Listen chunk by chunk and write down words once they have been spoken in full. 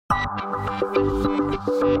Hi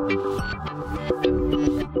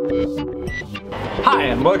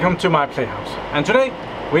and welcome to my playhouse, and today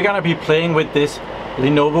we're gonna be playing with this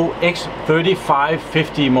Lenovo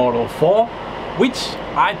X3550 Model 4, which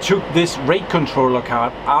I took this RAID controller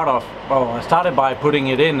card out of. Well, I started by putting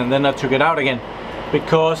it in and then I took it out again,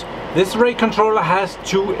 because this RAID controller has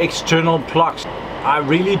two external plugs I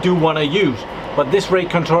really do want to use, but this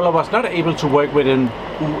RAID controller was not able to work with an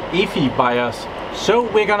UEFI BIOS. So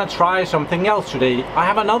we're gonna try something else today. I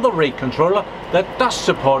have another RAID controller that does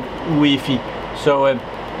support UEFI. So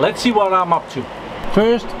let's see what I'm up to.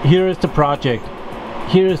 First, here is the project.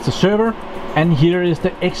 Here is the server, and here is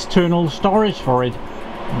the external storage for it.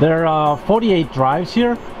 There are 48 drives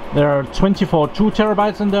here. There are 24 2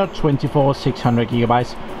 terabytes and there are 24 600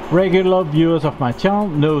 gigabytes. Regular viewers of my channel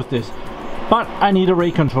knows this. But I need a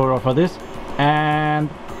RAID controller for this, and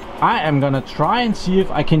I am gonna try and see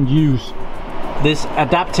if I can use this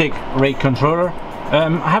Adaptec RAID controller.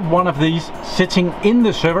 I have one of these sitting in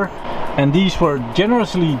the server, and these were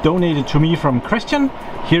generously donated to me from Christian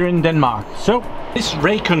here in Denmark. So this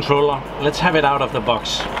RAID controller, let's have it out of the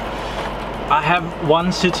box. I have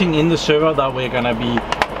one sitting in the server that we're gonna be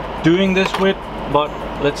doing this with, but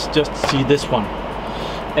let's just see this one.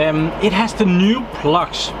 It has the new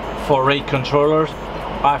plugs for RAID controllers.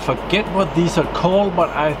 I forget what these are called, but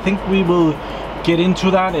I think we will get into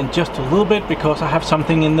that in just a little bit, because I have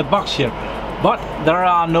something in the box here. But there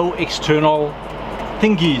are no external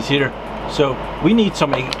thingies here, so we need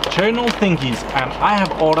some internal thingies, and I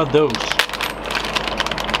have ordered those.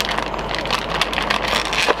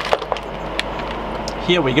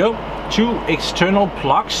 Here we go, two external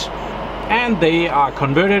plugs, and they are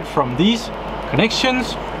converted from these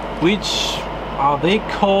connections, which are they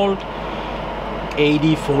called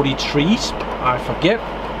 8043s, I forget,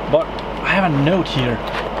 but I have a note here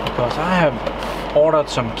because I have ordered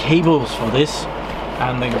some cables for this,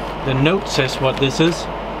 and the note says what this is.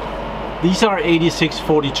 These are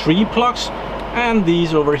 8643 plugs, and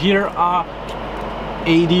these over here are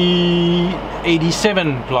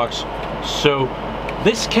 8087 plugs. So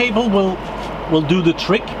this cable will do the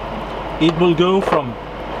trick. It will go from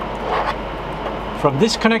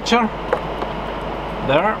this connector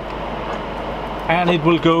there, and it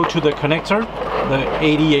will go to the connector, the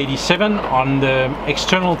 8087 on the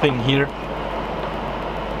external thing here,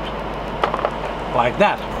 like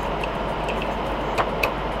that.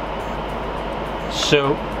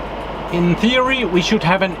 So in theory we should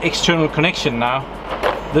have an external connection now.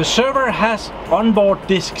 The server has onboard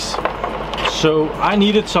disks, so I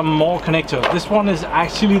needed some more connectors. This one is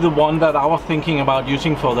actually the one that I was thinking about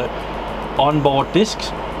using for the onboard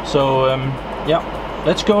disks. So yeah,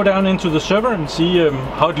 let's go down into the server and see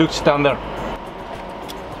how it looks down there.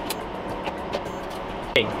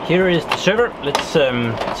 Okay, here is the server. Let's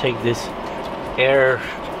take this air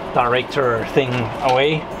director thing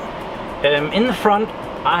away. In the front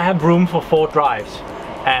I have room for 4 drives,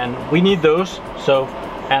 and we need those. So,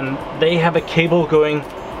 and they have a cable going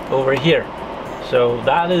over here, so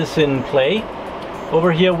that is in play.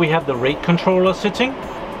 Over here we have the RAID controller sitting,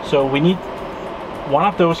 so we need one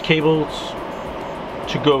of those cables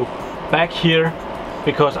to go back here,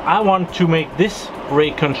 because I want to make this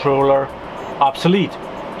RAID controller obsolete,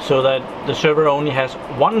 so that the server only has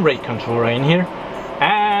one RAID controller in here.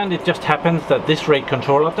 And it just happens that this RAID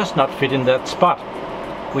controller does not fit in that spot,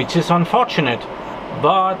 which is unfortunate,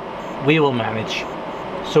 but we will manage.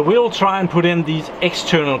 So we'll try and put in these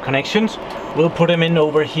external connections. We'll put them in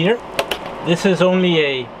over here. This is only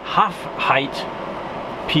a half height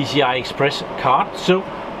PCI Express card, so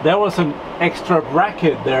there was an extra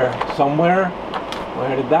bracket there somewhere.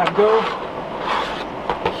 Where did that go?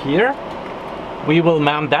 Here. We will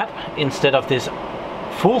mount that instead of this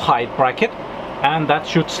full height bracket, and that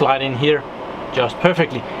should slide in here just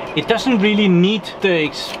perfectly. It doesn't really need the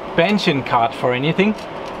expansion card for anything.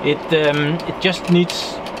 It just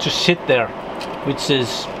needs to sit there, which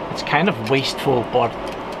is, it's kind of wasteful, but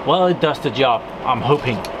well, it does the job, I'm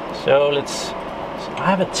hoping. So I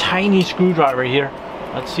have a tiny screwdriver here.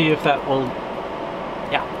 Let's see if that will,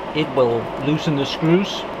 yeah, it will loosen the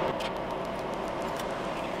screws.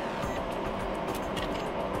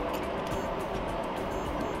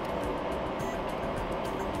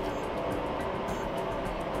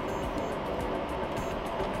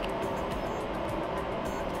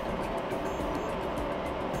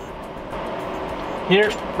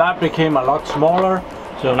 Here, that became a lot smaller,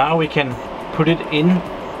 so now we can put it in,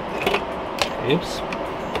 oops,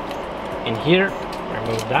 in here,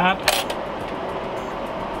 remove that,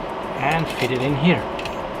 and fit it in here.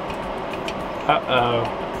 Uh-oh,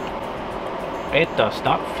 it does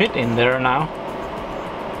not fit in there now.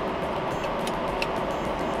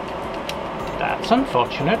 That's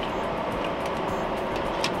unfortunate.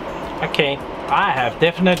 Okay, I have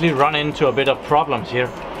definitely run into a bit of problems here.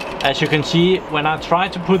 As you can see, when I try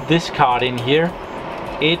to put this card in here,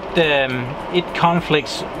 it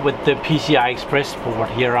conflicts with the PCI Express port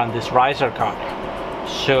here on this riser card.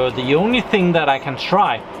 So the only thing that I can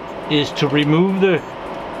try is to remove the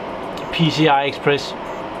PCI Express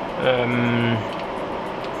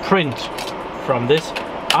print from this.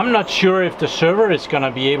 I'm not sure if the server is gonna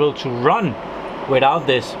be able to run without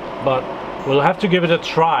this, but we'll have to give it a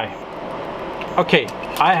try. Okay,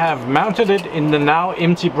 I have mounted it in the now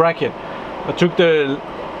empty bracket. I took the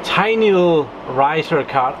tiny little riser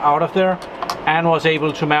card out of there and was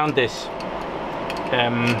able to mount this.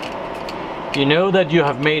 You know that you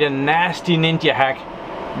have made a nasty ninja hack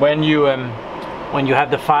when you have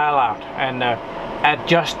the file out and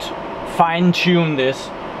just fine-tune this.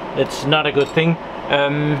 It's not a good thing.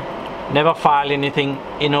 Never file anything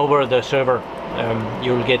in over the server.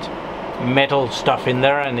 You'll get metal stuff in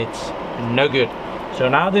there and it's no good. So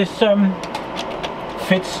now this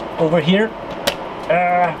fits over here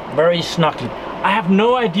very snugly. I have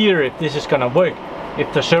no idea if this is gonna work, if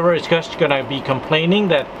the server is just gonna be complaining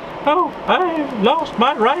that, oh, I lost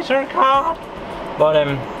my riser card, but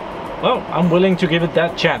well, I'm willing to give it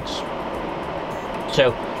that chance.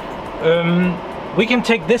 So we can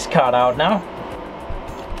take this card out now.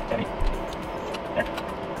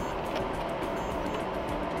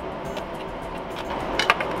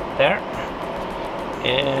 There.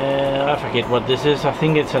 I forget what this is. I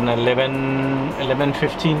think it's an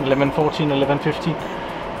 1115, 1114, 1115.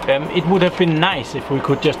 It would have been nice if we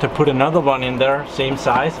could just have put another one in there, same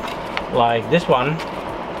size, like this one,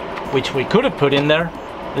 which we could have put in there.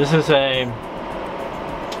 This is a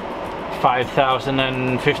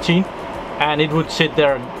 5015, and it would sit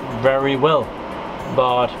there very well.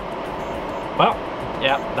 But, well,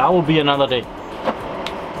 yeah, that will be another day.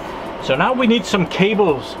 So now we need some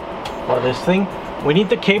cables for this thing. We need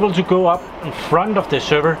the cable to go up in front of the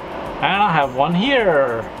server, and I have one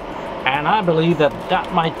here, and I believe that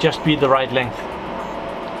that might just be the right length.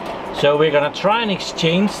 So we're gonna try and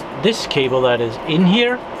exchange this cable that is in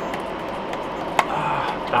here.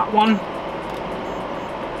 That one.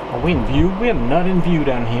 Are we in view? We are not in view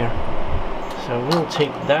down here. So we'll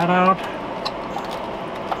take that out,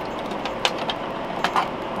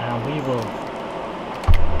 and we will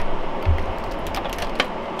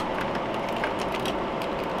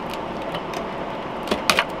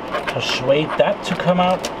persuade that to come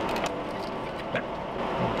out.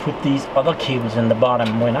 We'll put these other cables in the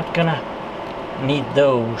bottom. We're not gonna need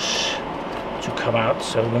those to come out,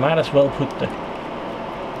 so we might as well put the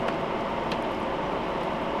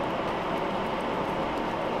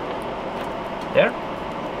there.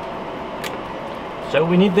 So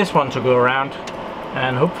we need this one to go around,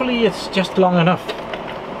 and hopefully it's just long enough.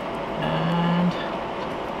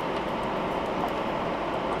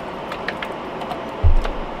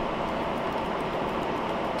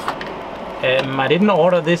 I didn't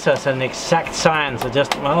order this as an exact science. I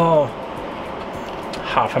just, well,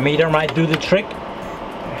 half a meter might do the trick.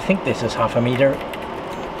 I think this is half a meter.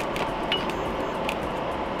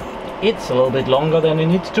 It's a little bit longer than it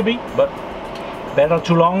needs to be, but better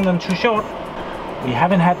too long than too short. We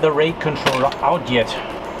haven't had the RAID controller out yet.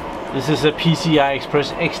 This is a PCI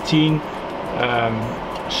Express X10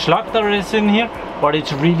 slot that is in here, but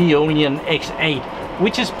it's really only an X8,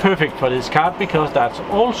 which is perfect for this card because that's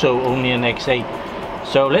also only an X8.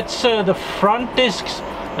 So let's the front discs,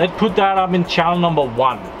 let's put that up in channel number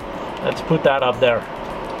 1. Let's put that up there,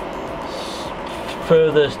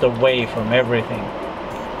 furthest away from everything.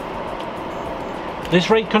 This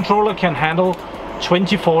RAID controller can handle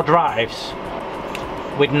 24 drives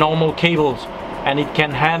with normal cables, and it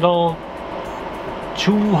can handle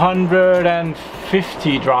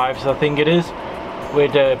 250 drives, I think it is,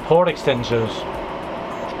 with port extensors.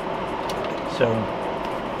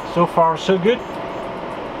 So far so good.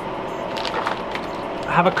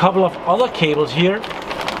 I have a couple of other cables here,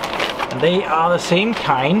 and they are the same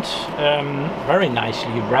kind, very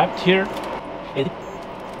nicely wrapped here.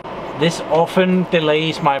 This often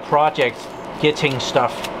delays my projects getting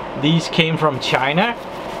stuff. These came from China,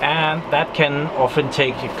 and that can often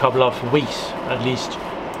take a couple of weeks at least.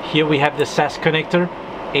 Here we have the SAS connector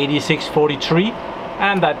 8643,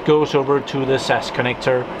 and that goes over to the SAS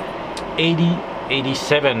connector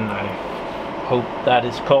 8087, I hope that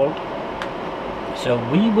is called. So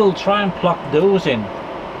we will try and plug those in.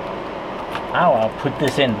 Now I'll put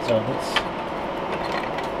this in. So let's,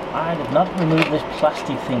 I did not remove this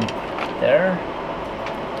plastic thing there.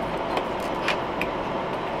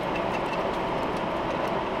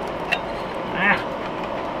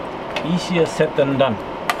 Easier said than done.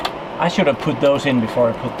 I should have put those in before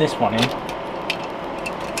I put this one in.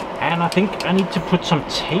 And I think I need to put some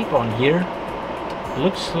tape on here.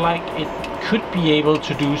 Looks like it could be able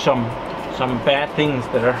to do some bad things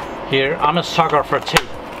there. Here, I'm a sucker for tape.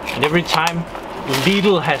 And every time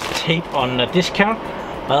Lidl has tape on a discount,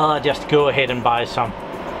 well, I just go ahead and buy some.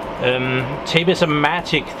 Tape is a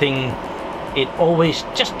magic thing. It always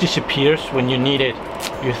just disappears when you need it.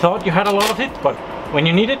 You thought you had a lot of it, but when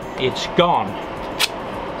you need it, it's gone.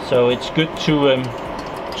 So it's good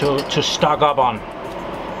to stock up on.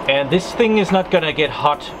 And this thing is not gonna get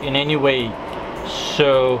hot in any way.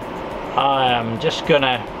 So I'm just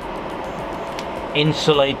gonna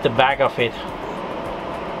insulate the back of it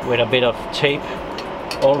with a bit of tape.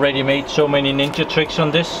 Already made so many ninja tricks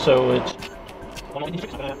on this, so it's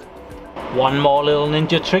one more little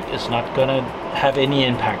ninja trick is not gonna have any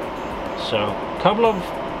impact. So a couple of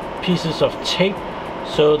pieces of tape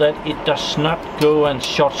so that it does not go and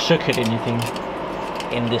short circuit anything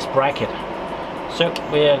in this bracket. So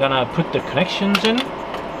we are gonna put the connections in,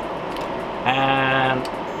 and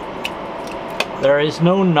there is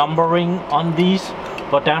no numbering on these,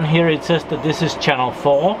 but down here it says that this is channel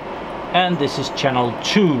 4 and this is channel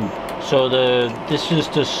 2. So this is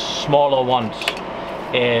the smaller ones.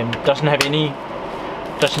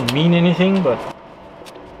 Doesn't mean anything, but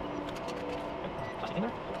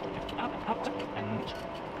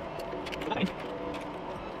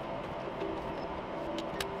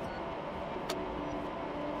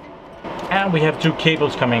and we have 2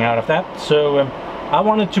 cables coming out of that. So I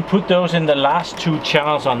wanted to put those in the last 2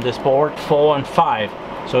 channels on this board, 4 and 5.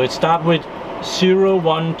 So it starts with 0,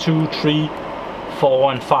 1, 2, 3,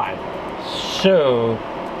 4 and 5. So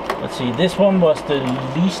let's see, this one was the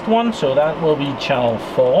least one, so that will be channel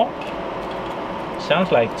 4.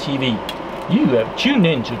 Sounds like TV. You have tuned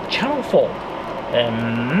in to channel 4.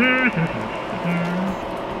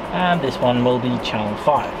 And this one will be channel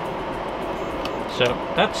 5. So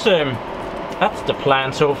that's the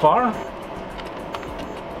plan so far.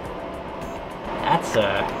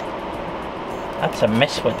 That's a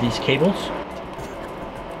mess with these cables.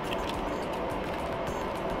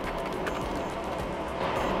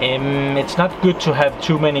 It's not good to have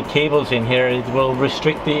too many cables in here. It will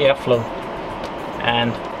restrict the airflow.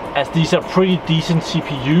 And as these are pretty decent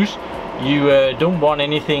CPUs, you don't want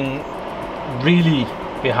anything really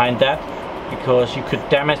behind that, because you could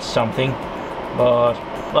damage something. But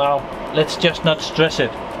well, let's just not stress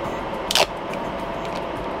it.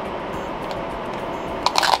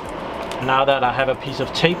 Now that I have a piece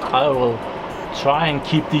of tape, I will try and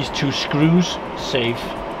keep these 2 screws safe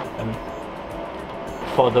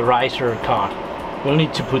for the riser card. We'll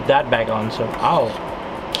need to put that back on, so I'll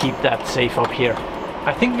keep that safe up here.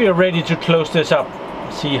 I think we are ready to close this up,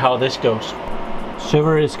 see how this goes.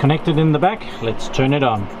 Server is connected in the back, let's turn it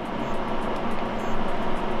on.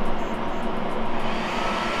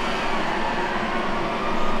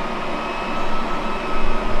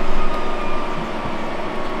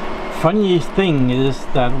 Funniest thing is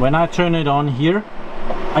that when I turn it on here,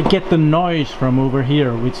 I get the noise from over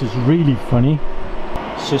here, which is really funny.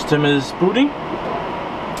 System is booting.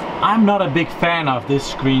 I'm not a big fan of this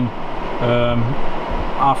screen.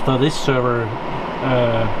 After this server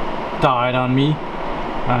died on me,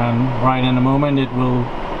 and right in a moment it will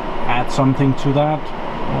add something to that,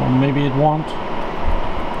 or maybe it won't.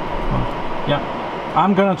 But yeah,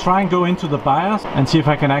 I'm gonna try and go into the BIOS and see if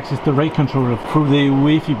I can access the RAID controller through the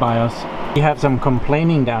Wi-Fi BIOS. We have some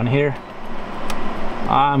complaining down here.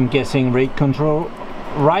 I'm guessing RAID control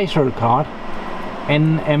riser card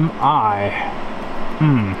NMI.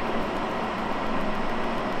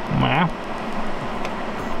 Well,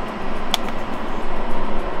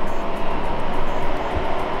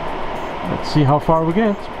 let's see how far we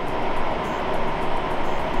get.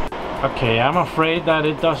 Okay, I'm afraid that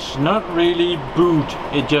it does not really boot,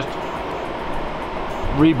 it just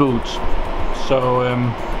reboots. So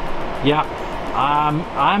yeah,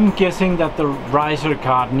 I'm guessing that the riser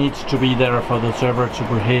card needs to be there for the server to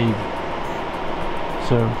behave.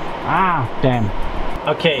 So, damn.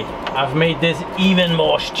 Okay, I've made this even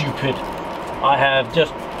more stupid. I have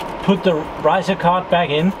just put the riser card back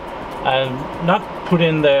in and not put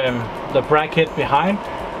in the bracket behind,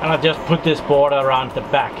 and I just put this board around the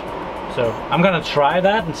back. So I'm gonna try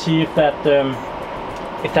that and see if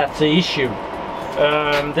that's the issue.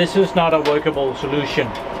 This is not a workable solution.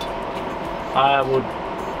 I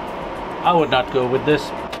would not go with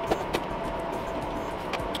this.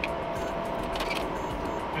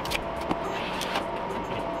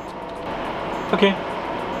 Okay,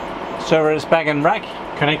 server is back in rack,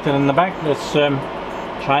 connected in the back. Let's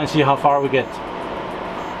try and see how far we get.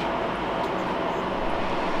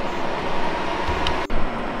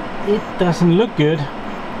 it doesn't look good.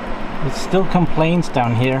 It still complains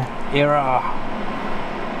down here. Error.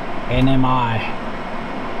 NMI.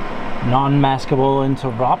 Non-maskable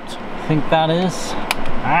interrupt. I think that is.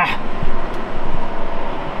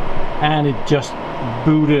 And it just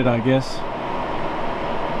booted, I guess.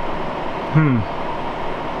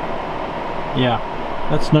 Yeah,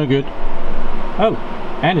 that's no good. Oh,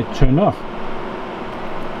 and it turned off.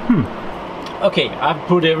 Okay, I've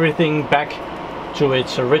put everything back to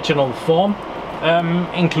its original form,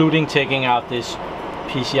 including taking out this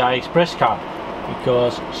PCI Express card,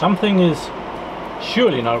 because something is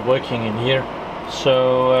surely not working in here.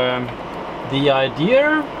 So the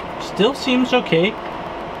idea still seems okay,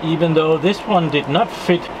 even though this one did not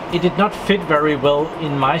fit. It did not fit very well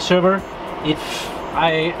in my server.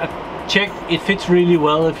 I checked, it fits really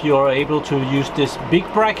well if you are able to use this big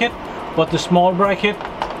bracket, but the small bracket,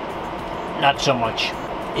 not so much.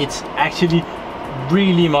 It's actually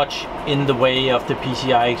really much in the way of the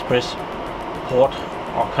PCI Express port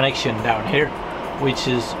or connection down here, which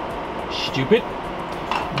is stupid.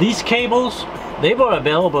 These cables, they were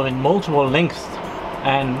available in multiple lengths,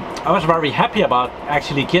 and I was very happy about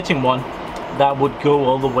actually getting one that would go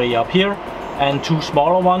all the way up here, and two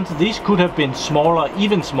smaller ones. These could have been smaller,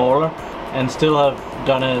 even smaller, and still have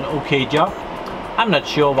done an okay job. I'm not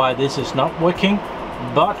sure why this is not working,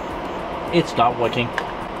 but it's not working.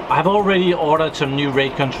 I've already ordered some new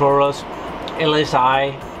RAID controllers,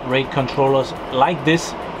 LSI RAID controllers like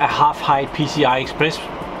this, a half-height PCI Express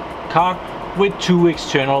card with two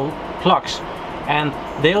external plugs, and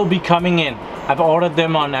they'll be coming in. I've ordered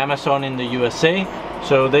them on Amazon in the USA,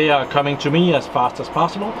 so they are coming to me as fast as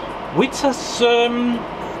possible, which has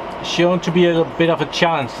shown to be a bit of a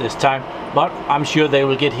challenge this time, but I'm sure they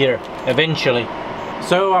will get here eventually.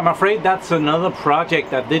 So I'm afraid that's another project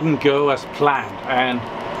that didn't go as planned, and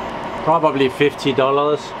probably $50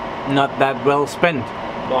 not that well spent.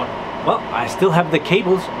 But well, I still have the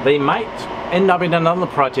cables. They might end up in another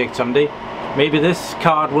project someday. Maybe this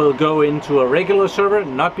card will go into a regular server,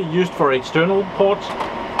 not be used for external ports.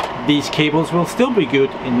 These cables will still be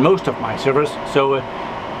good in most of my servers. So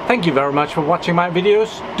thank you very much for watching my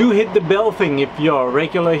videos. Do hit the bell thing if you're a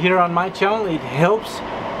regular here on my channel. It helps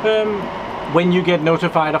when you get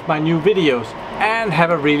notified of my new videos. And have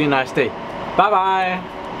a really nice day. Bye bye.